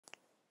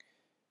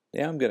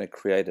Now I'm going to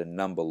create a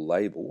number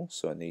label,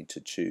 so I need to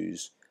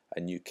choose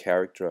a new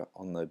character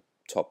on the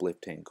top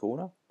left hand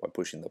corner by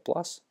pushing the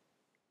plus,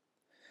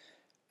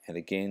 and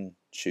again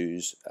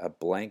choose a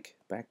blank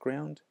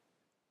background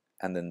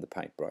and then the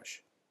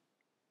paintbrush.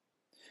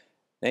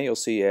 Now you'll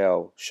see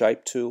our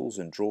shape tools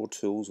and draw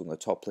tools on the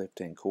top left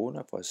hand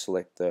corner. If I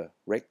select the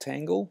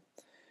rectangle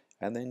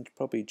and then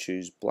probably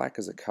choose black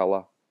as a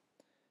color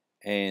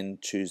and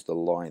choose the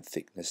line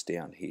thickness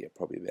down here,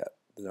 probably about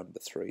the number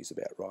 3 is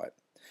about right.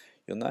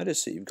 You'll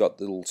notice that you've got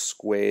little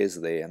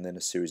squares there and then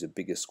a series of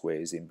bigger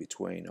squares in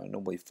between. I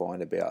normally find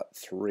about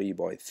 3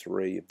 by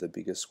 3 of the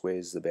bigger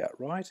squares is about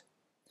right.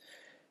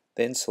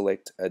 Then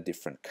select a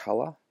different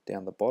color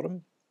down the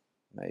bottom,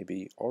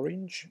 maybe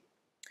orange.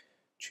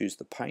 Choose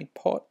the paint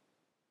pot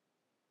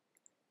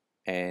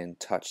and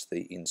touch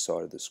the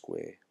inside of the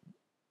square.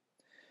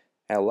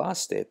 Our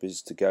last step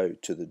is to go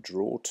to the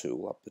draw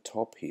tool up the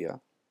top here.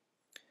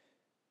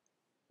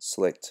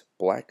 Select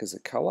black as a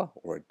color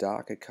or a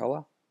darker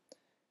color,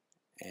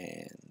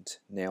 and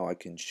now I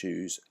can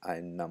choose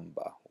a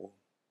number or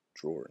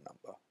draw a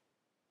number.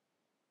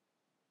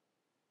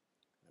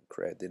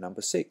 Create the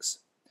number 6.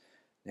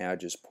 Now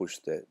just push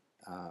the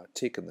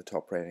tick in the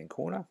top right hand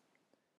corner